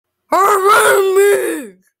Around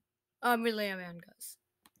me! I'm really a man, guys.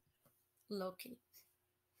 Low-key.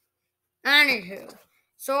 Anywho,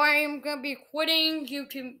 so I am gonna be quitting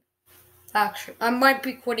YouTube. Actually, I might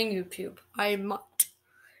be quitting YouTube. I might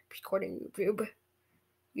be quitting YouTube.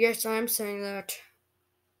 Yes, I'm saying that.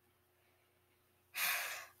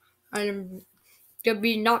 I'm gonna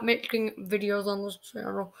be not making videos on this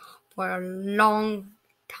channel for a long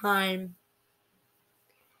time.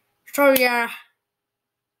 So yeah,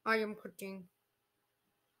 I am quitting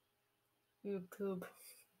YouTube.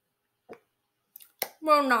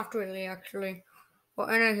 Well, not really, actually. But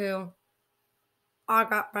anywho, I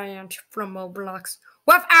got banned from Roblox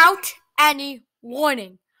without any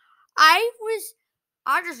warning. I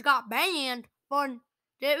just got banned for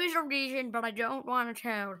there is a reason, but I don't want to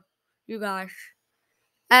tell you guys.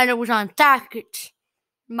 And it was on Tactics,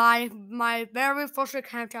 my very first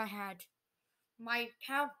account I had. My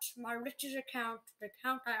richest account, the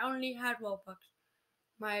account I only had Robux.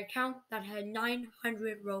 My account that had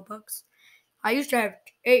 900 Robux. I used to have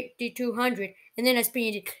 8,200, and then I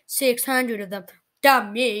spent 600 of them.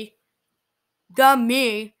 Dumb me.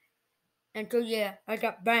 And so yeah, I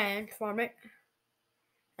got banned from it.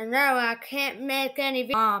 And now I can't make any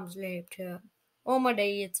bombs laptop. Oh my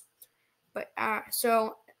days. But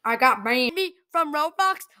so I got banned from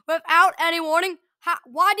Roblox without any warning.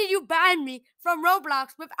 Why did you ban me from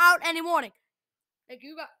Roblox without any warning? Like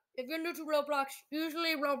if you're new to Roblox,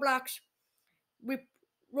 usually Roblox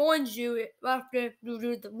warns you after you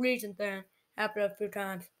do the recent thing after a few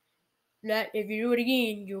times. That if you do it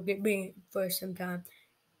again, you'll get banned for some time.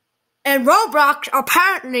 And Roblox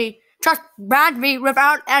apparently just banned me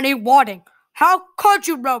without any warning. How could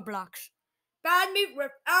you, Roblox? Ban me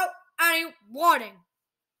without any warning.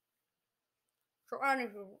 So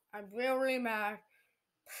anywho, I'm really mad.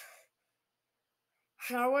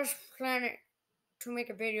 So I was planning to make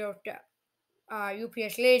a video of that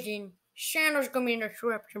UPS Legend. Channel's gonna be in the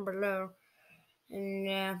description below. And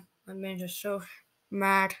yeah, I'm just so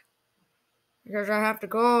mad. Because I have to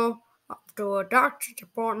go up to a doctor's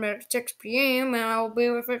appointment at 6 p.m. and I'll be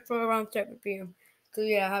with it for around 7 p.m. So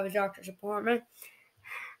yeah, I have a doctor's appointment.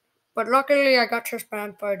 But luckily I got just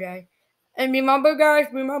banned for a day. And remember guys,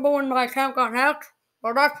 remember when my account got hacked?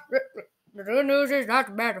 Well, the good news is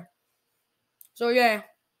that's better. So yeah,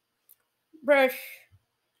 press.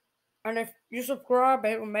 And if you subscribe,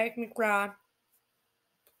 it will make me cry.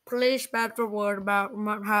 Please spread the word about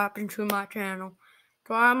what happened to my channel.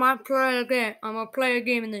 So I might play again. I'm gonna play a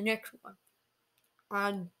game in the next one.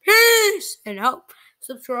 And peace and help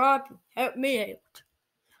subscribe, help me out.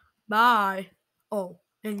 Bye. Oh,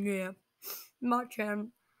 and yeah, my channel,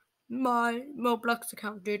 my Roblox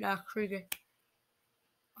account did actually get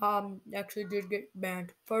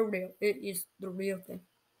banned for real. It is the real thing.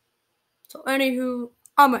 So anywho,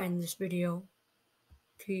 I'ma end this video.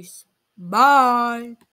 Peace. Bye.